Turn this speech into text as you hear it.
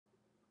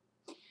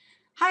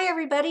Hi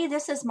everybody,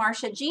 this is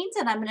Marcia Jeans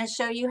and I'm going to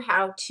show you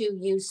how to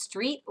use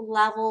street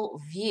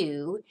level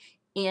view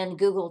in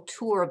Google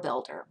Tour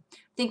Builder. I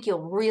think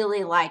you'll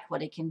really like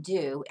what it can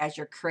do as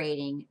you're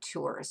creating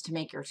tours to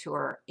make your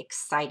tour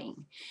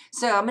exciting.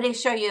 So I'm going to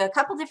show you a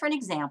couple different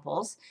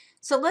examples.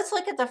 So let's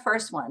look at the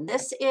first one.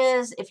 This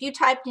is, if you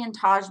typed in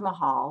Taj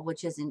Mahal,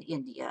 which is in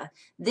India,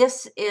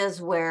 this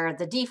is where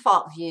the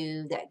default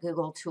view that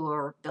Google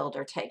Tour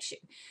Builder takes you,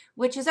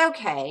 which is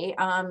okay.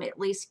 At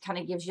least kind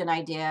of gives you an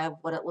idea of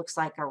what it looks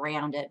like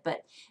around it,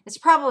 but it's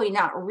probably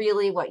not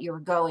really what you're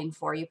going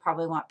for. You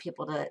probably want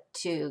people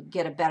to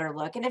get a better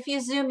look. And if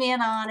you zoom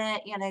in on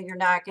it,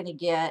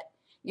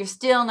 you're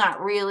still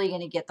not really going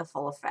to get the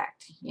full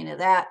effect.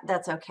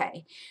 That's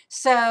okay.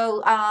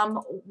 So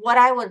what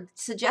I would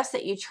suggest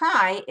that you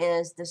try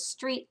is the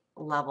street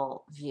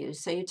level view.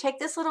 So you take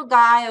this little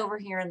guy over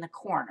here in the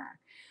corner,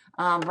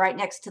 right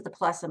next to the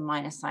plus and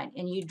minus sign,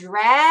 and you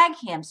drag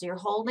him. So you're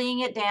holding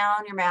it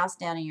down, your mouse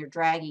down, and you're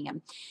dragging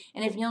him.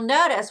 And if you'll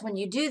notice when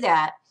you do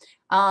that,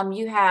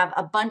 you have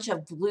a bunch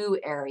of blue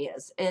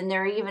areas, and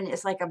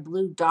it's like a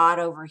blue dot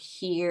over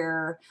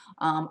here,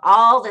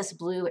 all this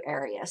blue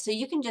area. So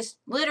you can just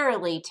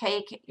literally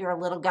take your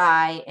little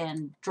guy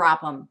and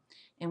drop him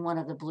in one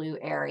of the blue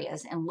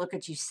areas and look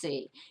what you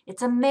see.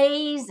 It's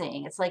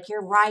amazing. It's like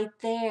you're right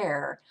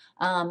there.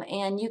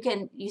 And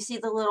you see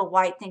the little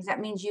white things.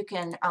 That means you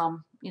can,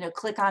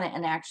 click on it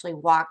and actually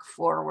walk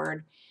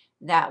forward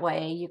that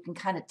way. You can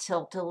kind of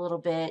tilt a little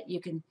bit. You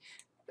can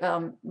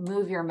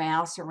move your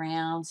mouse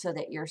around so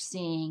that you're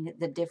seeing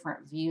the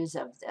different views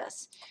of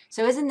this.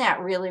 So isn't that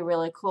really,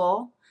 really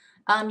cool?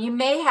 You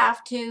may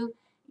have to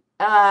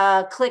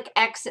click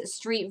exit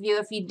street view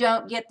if you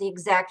don't get the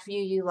exact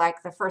view you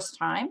like the first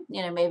time,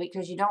 maybe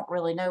because you don't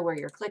really know where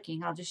you're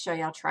clicking. I'll just show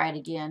you. I'll try it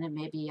again, and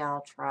maybe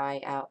I'll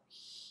try out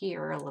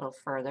here a little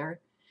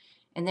further.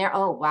 And there,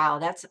 oh wow,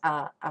 that's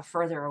a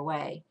further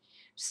away.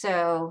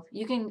 So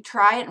you can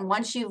try it, and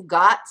once you've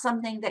got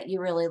something that you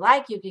really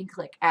like, you can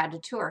click add to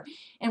tour.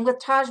 And with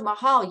Taj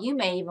Mahal, you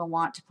may even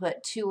want to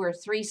put 2 or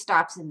 3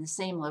 stops in the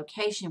same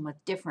location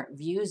with different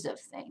views of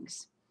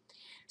things.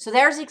 So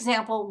there's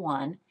example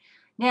 1.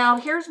 Now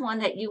here's one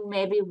that you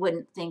maybe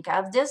wouldn't think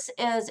of. This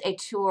is a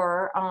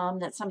tour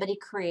that somebody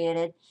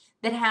created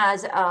that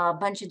has a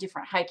bunch of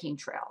different hiking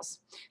trails.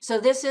 So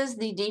this is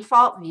the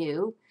default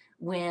view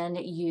when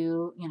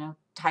you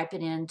type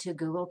it into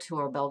Google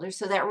Tour Builder.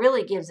 So that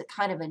really gives it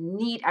kind of a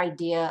neat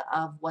idea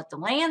of what the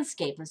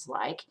landscape is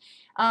like.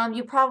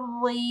 You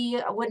probably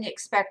wouldn't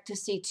expect to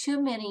see too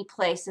many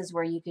places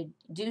where you could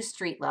do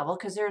street level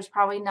because there's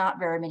probably not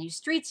very many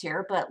streets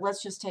here, but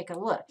let's just take a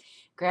look.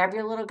 Grab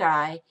your little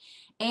guy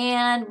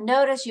and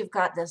notice you've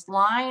got this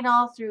line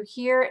all through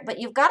here, but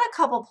you've got a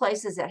couple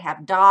places that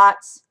have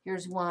dots.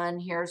 Here's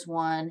one, here's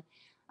one.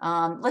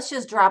 Let's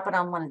just drop it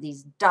on one of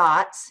these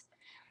dots.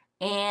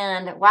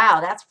 And wow,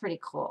 that's pretty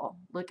cool.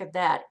 Look at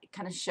that. It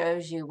kind of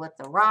shows you what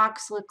the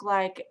rocks look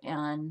like,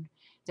 and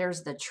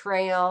there's the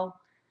trail.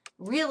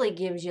 Really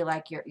gives you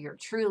like you're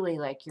truly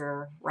like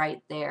you're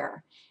right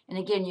there. And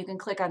again, you can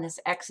click on this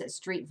exit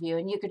street view,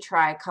 and you could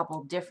try a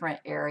couple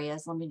different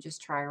areas. Let me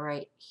just try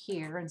right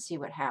here and see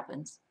what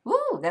happens.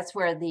 Ooh, that's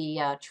where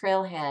the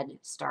trailhead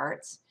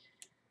starts.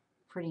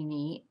 Pretty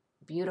neat.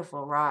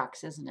 Beautiful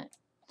rocks, isn't it?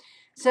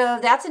 So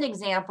that's an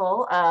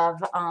example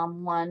of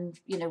one,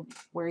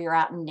 where you're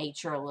out in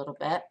nature a little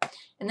bit.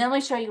 And then let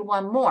me show you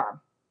one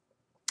more.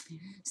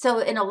 So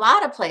in a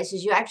lot of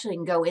places, you actually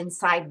can go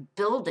inside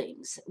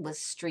buildings with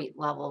street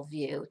level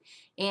view.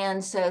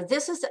 And so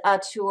this is a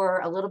tour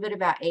a little bit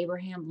about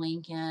Abraham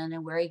Lincoln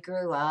and where he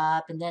grew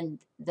up. And then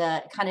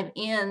the kind of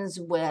ends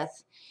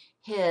with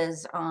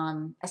his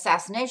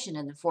assassination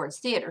in the Ford's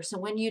Theater. So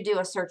when you do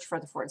a search for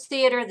the Ford's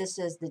Theater, this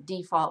is the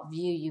default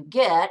view you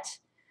get,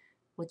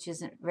 which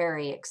isn't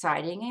very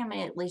exciting. I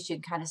mean, at least you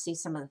can kind of see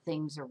some of the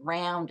things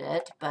around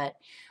it, but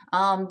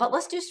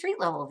let's do street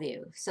level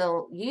view.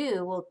 So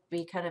you will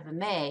be kind of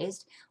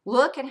amazed.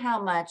 Look at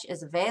how much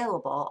is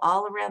available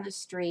all around the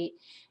street,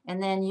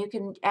 and then you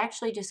can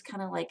actually just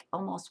kind of like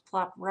almost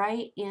plop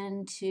right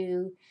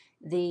into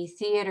the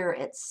theater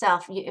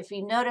itself. If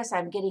you notice,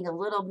 I'm getting a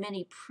little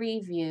mini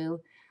preview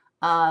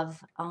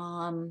of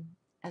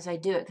as I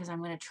do it, because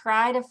I'm going to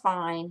try to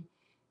find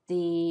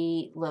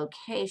the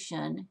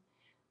location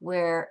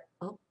where,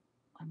 oh,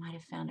 I might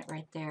have found it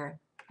right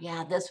there.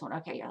 Yeah, this one.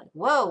 Okay, you're like,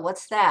 whoa,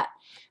 what's that?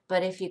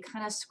 But if you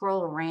kind of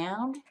scroll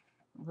around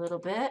a little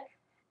bit,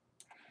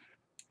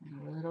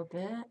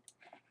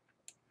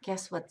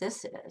 guess what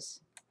this is?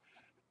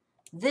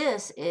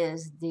 This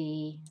is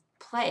the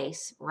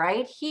place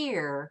right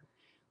here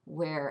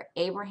where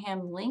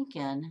Abraham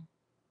Lincoln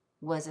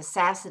was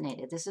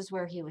assassinated. This is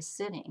where he was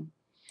sitting.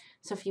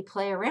 So if you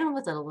play around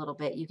with it a little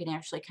bit, you can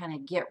actually kind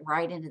of get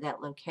right into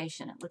that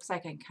location. It looks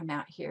like I can come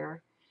out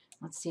here.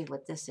 Let's see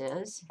what this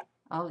is.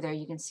 Oh, there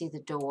you can see the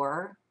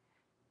door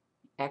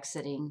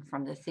exiting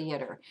from the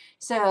theater.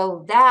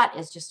 So that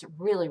is just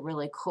really,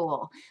 really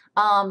cool.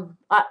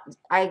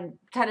 I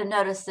kind of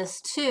noticed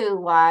this too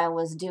while I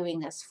was doing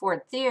this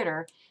Ford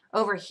Theater.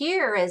 Over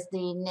here is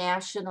the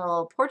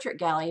National Portrait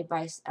Gallery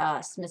by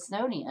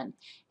Smithsonian.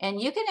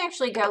 And you can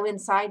actually go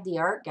inside the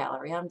art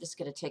gallery. I'm just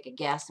going to take a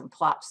guess and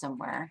plop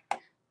somewhere.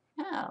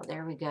 Oh,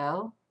 there we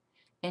go.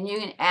 And you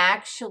can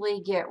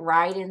actually get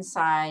right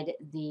inside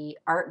the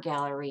art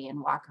gallery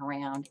and walk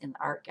around in the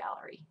art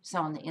gallery. So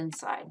on the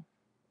inside.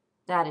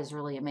 That is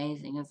really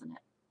amazing, isn't it?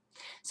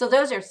 So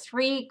those are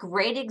 3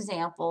 great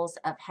examples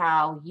of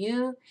how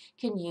you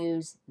can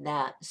use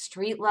that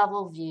street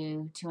level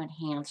view to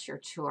enhance your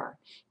tour.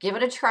 Give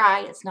it a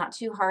try. It's not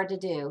too hard to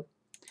do.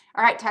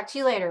 All right, talk to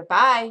you later.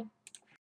 Bye.